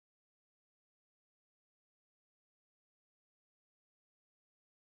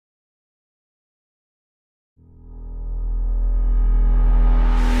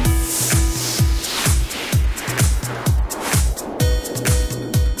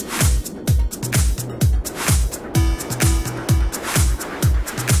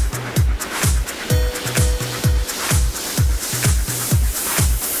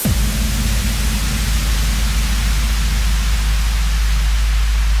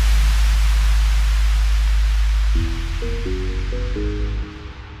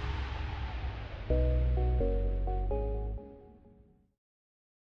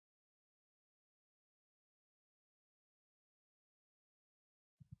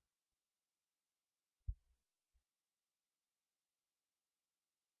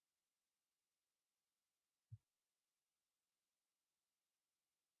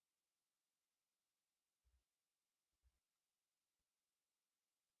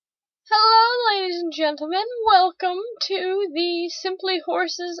Hello, ladies and gentlemen. Welcome to the Simply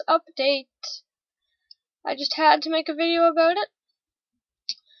Horses update. I just had to make a video about it.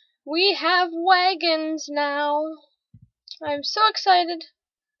 We have wagons now. I'm so excited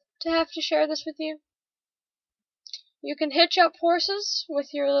to have to share this with you. You can hitch up horses with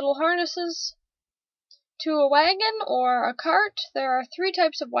your little harnesses to a wagon or a cart. There are three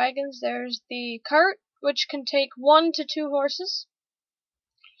types of wagons. There's the cart, which can take 1 to 2 horses.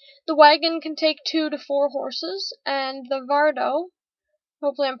 The wagon can take 2 to 4 horses, and the vardo,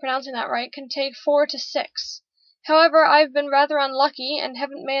 hopefully I'm pronouncing that right, can take 4 to 6. However, I've been rather unlucky and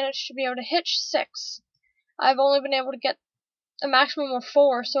haven't managed to be able to hitch 6. I've only been able to get a maximum of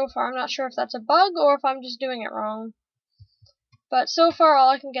 4 so far. I'm not sure if that's a bug or if I'm just doing it wrong. But so far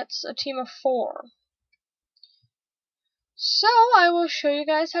all I can get is a team of 4. So I will show you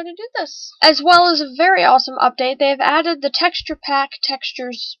guys how to do this. As well as a very awesome update, they have added the texture pack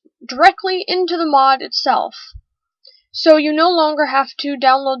textures directly into the mod itself. So you no longer have to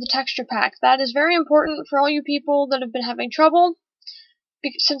download the texture pack. That is very important for all you people that have been having trouble,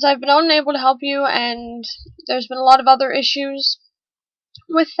 since I've been unable to help you and there's been a lot of other issues.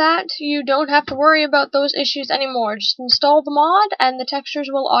 With that, you don't have to worry about those issues anymore. Just install the mod and the textures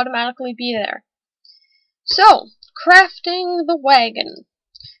will automatically be there. So, crafting the wagon.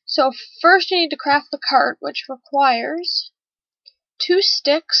 So first you need to craft the cart, which requires 2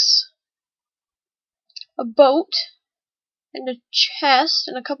 sticks, a boat, and a chest,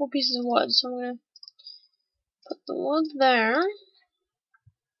 and a couple pieces of wood. So I'm going to put the wood there.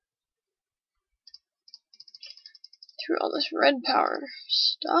 Through all this red power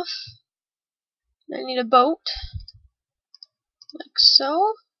stuff. And I need a boat, like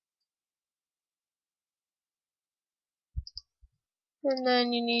so. And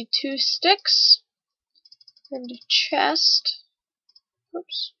then you need 2 sticks, and a chest.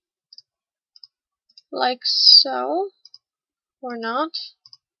 Oops. Like so. Or not.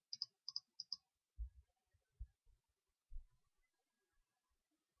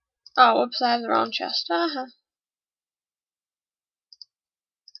 Oh, whoops, I have the wrong chest.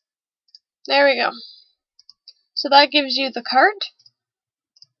 There we go. So that gives you the cart.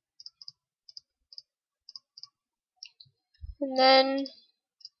 And then,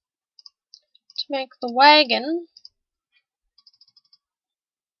 to make the wagon,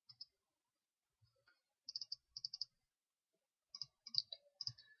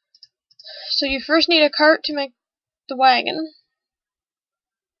 so you first need a cart to make the wagon.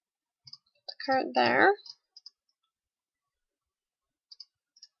 Put the cart there.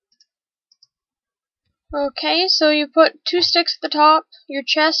 Okay, so you put 2 sticks at the top, your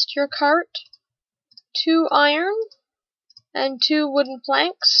chest, your cart, 2 iron, and 2 wooden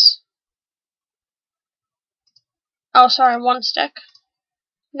planks. Oh, sorry, 1 stick.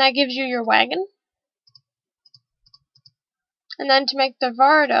 And that gives you your wagon. And then to make the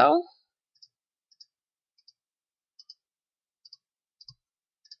vardo,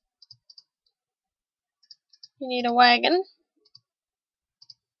 you need a wagon.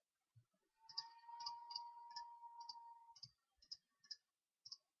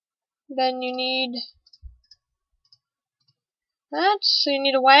 Then you need that, so you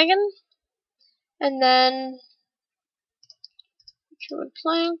need a wagon. And then 2 wood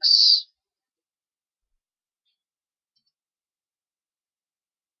planks.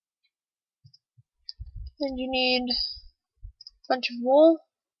 And you need a bunch of wool.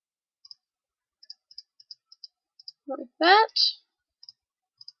 Like that.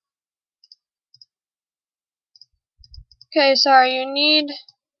 Okay, sorry, you need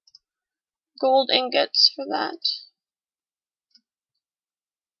gold ingots for that.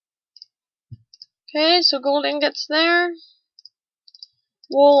 Okay, so gold ingots there.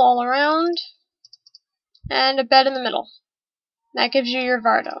 Wool all around. And a bed in the middle. That gives you your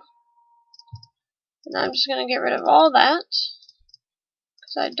vardo. And I'm just going to get rid of all that,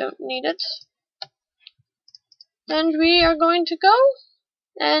 because I don't need it. And we are going to go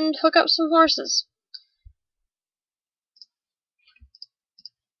and hook up some horses.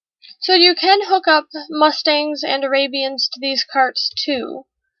 So you can hook up Mustangs and Arabians to these carts too,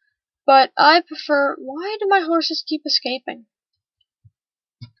 but I prefer... Why do my horses keep escaping?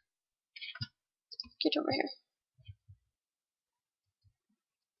 Get over here.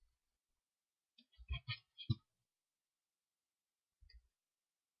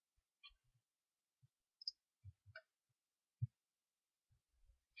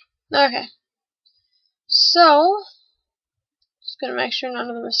 Okay. So, just gonna make sure none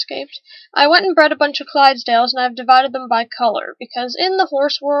of them escaped. I went and bred a bunch of Clydesdales, and I've divided them by color, because in the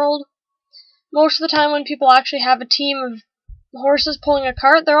horse world, most of the time when people actually have a team of horses pulling a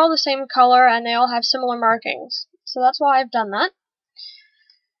cart, they're all the same color and they all have similar markings. So that's why I've done that.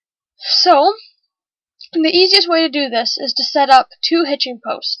 So, the easiest way to do this is to set up 2 hitching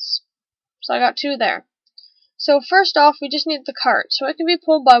posts. So I got 2 there. So first off, we just need the cart. So it can be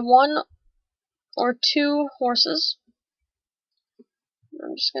pulled by 1 or 2 horses.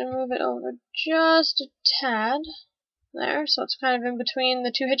 I'm just going to move it over just a tad. There, so it's kind of in between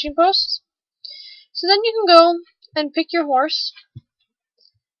the 2 hitching posts. So then you can go and pick your horse.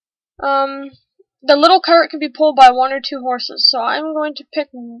 The little cart can be pulled by 1 or 2 horses. So I'm going to pick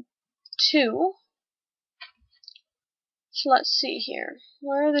 2. So let's see here.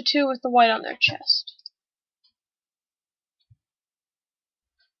 Where are the 2 with the white on their chest?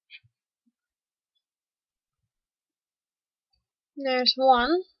 There's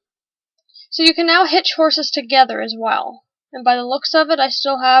 1. So you can now hitch horses together as well. And by the looks of it, I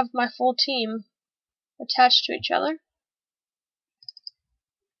still have my full team attached to each other.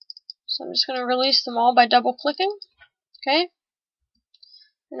 So I'm just going to release them all by double clicking. Okay.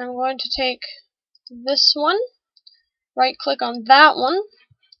 And I'm going to take this one, right click on that one.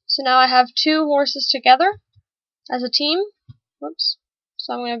 So now I have 2 horses together as a team. Whoops.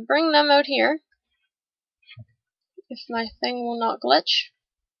 So I'm going to bring them out here, if my thing will not glitch.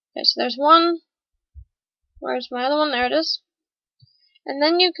 Okay, so there's 1. Where's my other one? There it is. And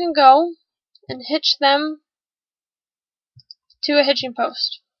then you can go and hitch them to a hitching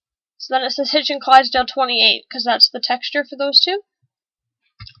post. So then it says hitching Clydesdale 28, because that's the texture for those 2.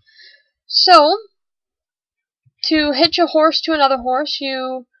 So, to hitch a horse to another horse,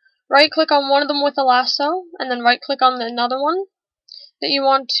 you right-click on one of them with a lasso, and then right-click on another one that you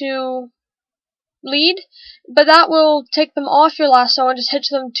want to lead, but that will take them off your lasso and just hitch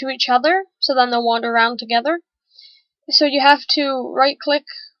them to each other, so then they'll wander around together. So you have to right-click,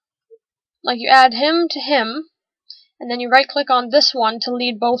 like you add him to him, and then you right-click on this one to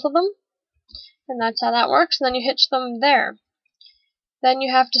lead both of them, and that's how that works, and then you hitch them there. Then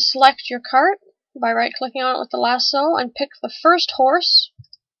you have to select your cart by right-clicking on it with the lasso and pick the first horse.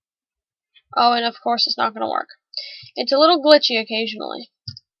 Oh, and of course it's not going to work. It's a little glitchy occasionally.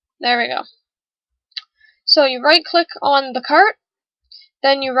 There we go. So you right-click on the cart,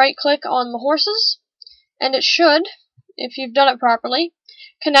 then you right-click on the horses, and it should, if you've done it properly,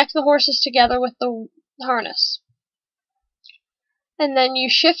 connect the horses together with the harness. And then you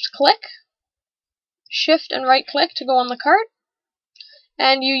shift-click, shift and right-click to go on the cart,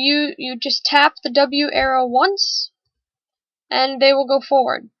 and you just tap the W arrow once, and they will go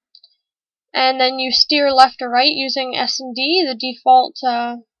forward. And then you steer left or right using S and D, the default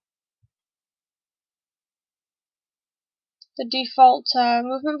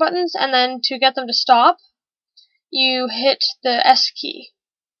movement buttons, and then to get them to stop, you hit the S key.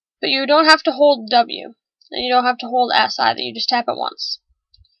 But you don't have to hold W, and you don't have to hold S either, you just tap it once.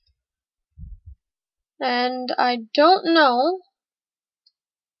 And I don't know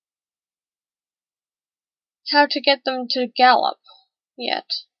how to get them to gallop yet.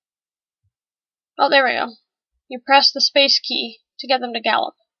 Oh, there we go. You press the space key to get them to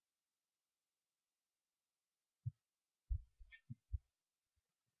gallop.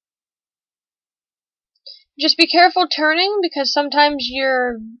 Just be careful turning, because sometimes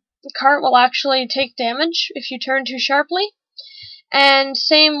your cart will actually take damage if you turn too sharply. And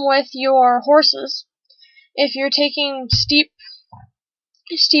same with your horses. If you're taking steep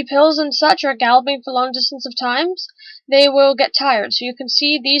hills and such, or galloping for long distance of times, they will get tired. So you can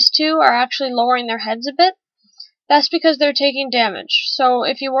see these 2 are actually lowering their heads a bit. That's because they're taking damage. So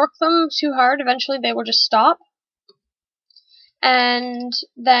if you work them too hard, eventually they will just stop. And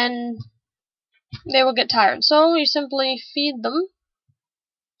then they will get tired. So you simply feed them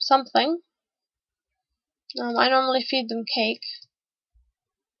something. I normally feed them cake.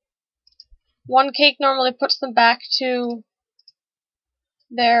 1 cake normally puts them back to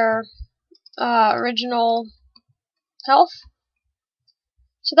their original health.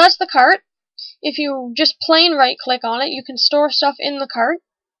 So that's the cart. If you just plain right click on it, you can store stuff in the cart.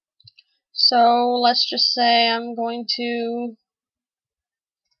 So let's just say I'm going to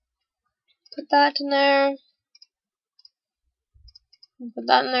put that in there. Put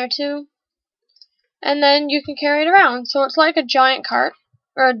that in there too. And then you can carry it around. So it's like a giant cart,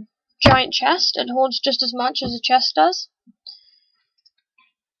 or a giant chest. It holds just as much as a chest does.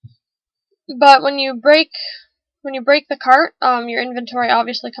 But when you break the cart, your inventory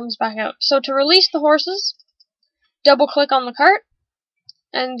obviously comes back out. So to release the horses, double click on the cart,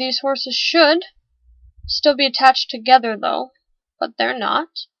 and these horses should still be attached together though, but they're not.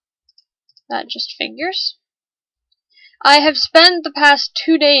 That just figures. I have spent the past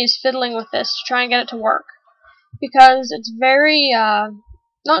 2 days fiddling with this to try and get it to work. because it's very,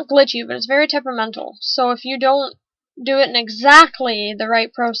 not glitchy, but it's very temperamental. So if you don't do it in exactly the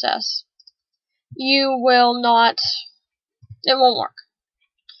right process, you will not, it won't work.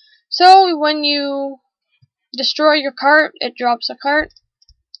 So when you destroy your cart, it drops a cart.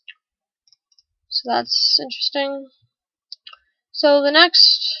 So that's interesting. So the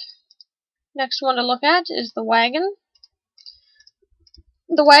next one to look at is the wagon.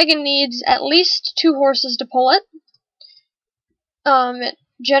 The wagon needs at least 2 horses to pull it. It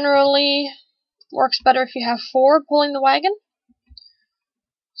generally works better if you have 4 pulling the wagon.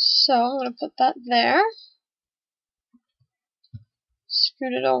 So I'm going to put that there.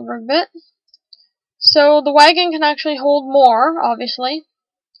 Scoot it over a bit. So the wagon can actually hold more, obviously.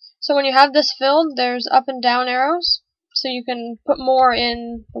 So when you have this filled, there's up and down arrows. So you can put more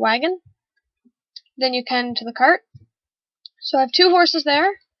in the wagon than you can to the cart. So I have 2 horses there.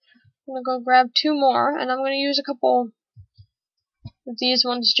 I'm going to go grab 2 more, and I'm going to use a couple of these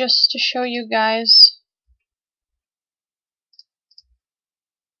ones just to show you guys.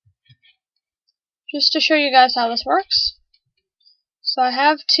 Just to show you guys how this works. So I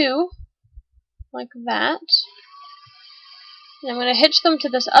have 2, like that. And I'm going to hitch them to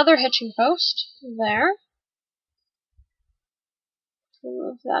this other hitching post, there.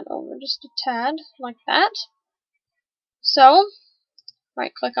 Move that over just a tad, like that. So,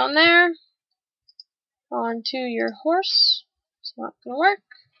 right click on there, onto your horse. It's not going to work.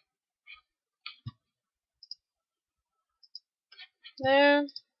 There.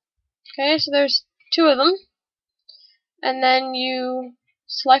 Okay, so there's 2 of them. And then you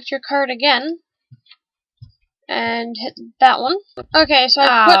select your card again and hit that one. Okay, so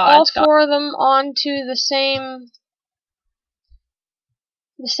I put all 4 of them onto the same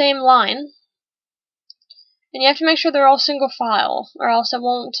line. And you have to make sure they're all single file, or else it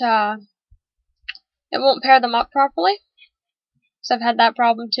won't pair them up properly. So I've had that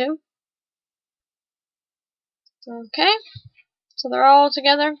problem too. Okay, so they're all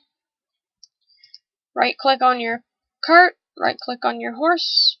together. Right click on your cart, right click on your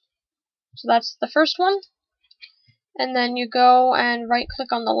horse. So that's the first one. And then you go and right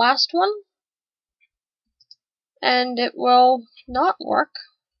click on the last one. And it will not work.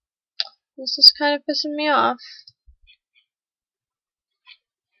 This is kind of pissing me off.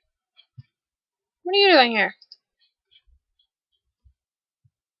 What are you doing here?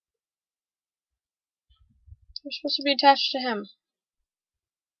 You're supposed to be attached to him.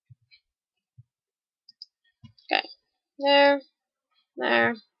 Okay. There.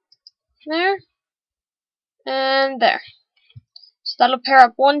 There. There. And there. So that'll pair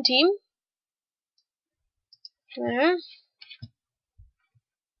up one team. There.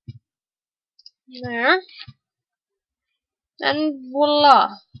 There. And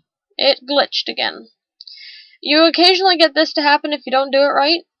voila. It glitched again. You occasionally get this to happen if you don't do it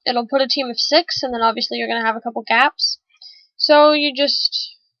right. It'll put a team of 6, and then obviously you're going to have a couple gaps. So you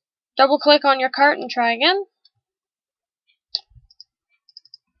just double click on your cart and try again.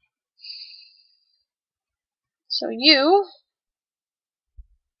 So you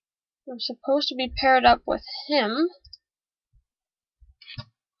are supposed to be paired up with him.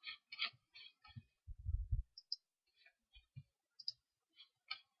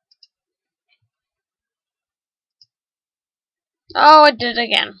 Oh, it did it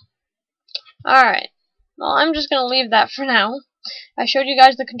again. Alright. Well, I'm just going to leave that for now. I showed you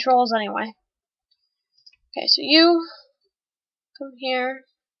guys the controls anyway. Okay, so you come here.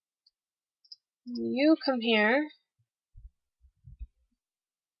 You come here.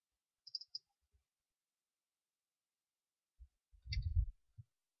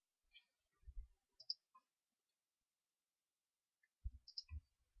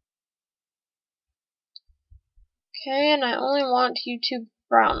 Okay, and I only want you 2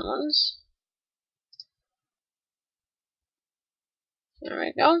 brown ones. There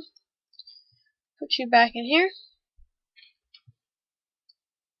we go. Put you back in here.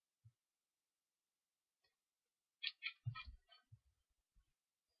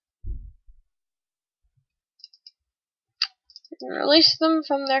 And release them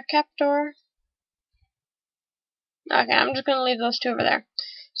from their captor. Okay, I'm just going to leave those 2 over there.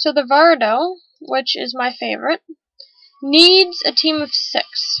 So the Vardo, which is my favorite, needs a team of 6.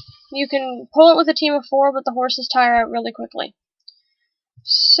 You can pull it with a team of 4, but the horses tire out really quickly.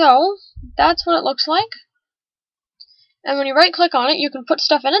 So, that's what it looks like. And when you right click on it, you can put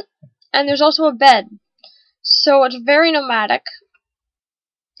stuff in it. And there's also a bed. So it's very nomadic.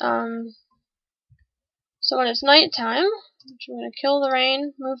 So when it's nighttime, which I'm going to kill the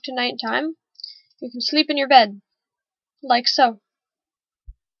rain, move to nighttime, you can sleep in your bed. Like so.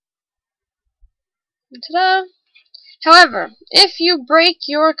 Ta-da! However, if you break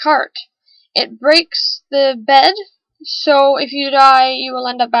your cart, it breaks the bed, so if you die, you will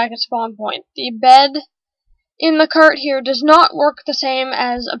end up back at spawn point. The bed in the cart here does not work the same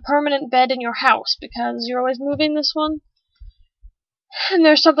as a permanent bed in your house, because you're always moving this one. And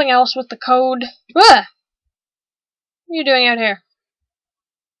there's something else with the code. What are you doing out here?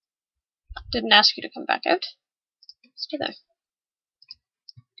 Didn't ask you to come back out. Stay there.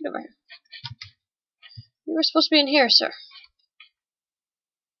 Get over here. You were supposed to be in here, sir.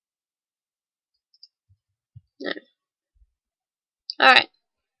 No. Alright.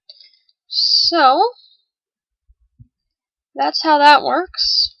 So, that's how that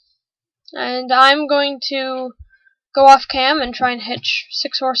works. And I'm going to go off cam and try and hitch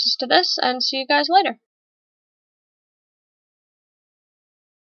 6 horses to this, and see you guys later.